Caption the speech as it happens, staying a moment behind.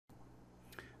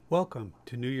Welcome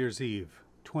to New Year's Eve,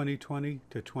 2020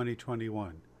 to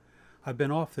 2021. I've been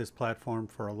off this platform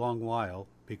for a long while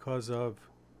because of,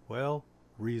 well,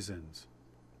 reasons.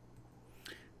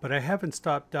 But I haven't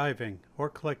stopped diving or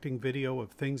collecting video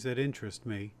of things that interest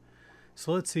me,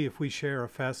 so let's see if we share a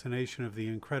fascination of the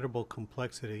incredible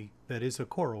complexity that is a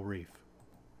coral reef.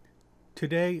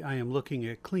 Today I am looking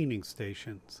at cleaning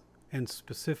stations, and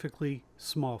specifically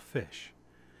small fish.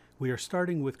 We are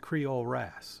starting with Creole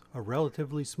wrasse, a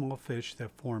relatively small fish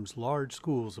that forms large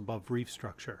schools above reef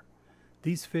structure.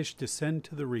 These fish descend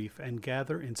to the reef and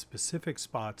gather in specific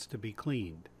spots to be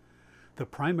cleaned. The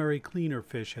primary cleaner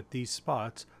fish at these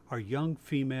spots are young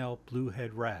female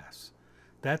bluehead wrasse.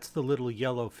 That's the little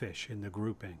yellow fish in the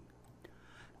grouping.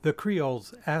 The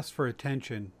Creoles ask for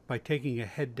attention by taking a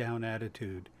head-down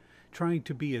attitude, trying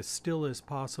to be as still as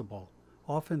possible,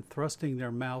 often thrusting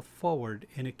their mouth forward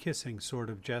in a kissing sort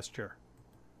of gesture.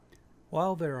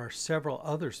 While there are several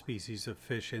other species of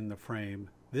fish in the frame,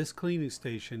 this cleaning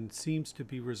station seems to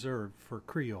be reserved for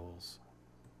Creoles.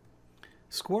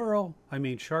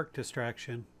 Shark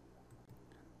distraction.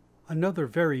 Another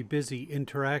very busy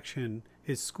interaction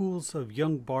is schools of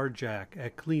young barjack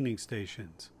at cleaning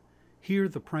stations. Here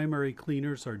the primary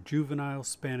cleaners are juvenile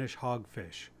Spanish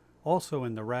hogfish, also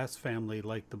in the wrasse family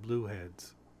like the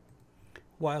blueheads.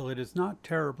 While it is not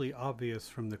terribly obvious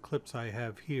from the clips I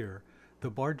have here,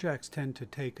 the barjacks tend to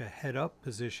take a head-up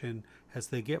position as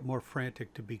they get more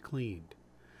frantic to be cleaned.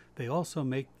 They also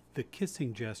make the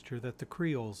kissing gesture that the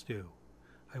Creoles do.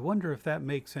 I wonder if that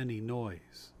makes any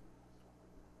noise.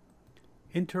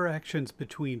 Interactions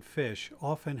between fish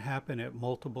often happen at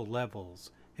multiple levels,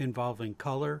 involving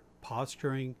color,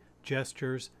 posturing,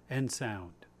 gestures, and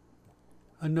sound.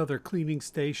 Another cleaning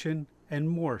station and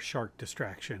more shark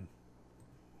distraction.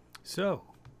 So,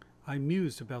 I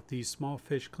mused about these small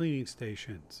fish cleaning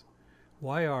stations.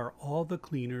 Why are all the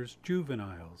cleaners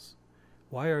juveniles?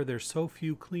 Why are there so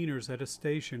few cleaners at a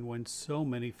station when so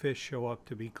many fish show up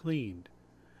to be cleaned?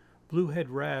 Bluehead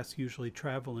wrasse usually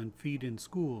travel and feed in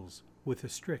schools with a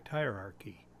strict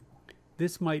hierarchy.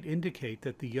 This might indicate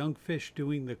that the young fish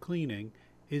doing the cleaning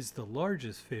is the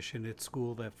largest fish in its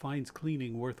school that finds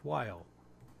cleaning worthwhile.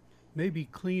 Maybe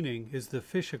cleaning is the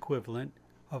fish equivalent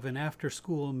of an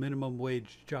after-school minimum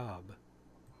wage job.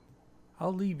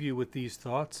 I'll leave you with these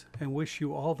thoughts and wish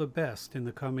you all the best in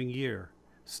the coming year.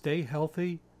 Stay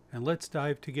healthy and let's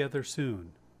dive together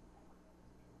soon.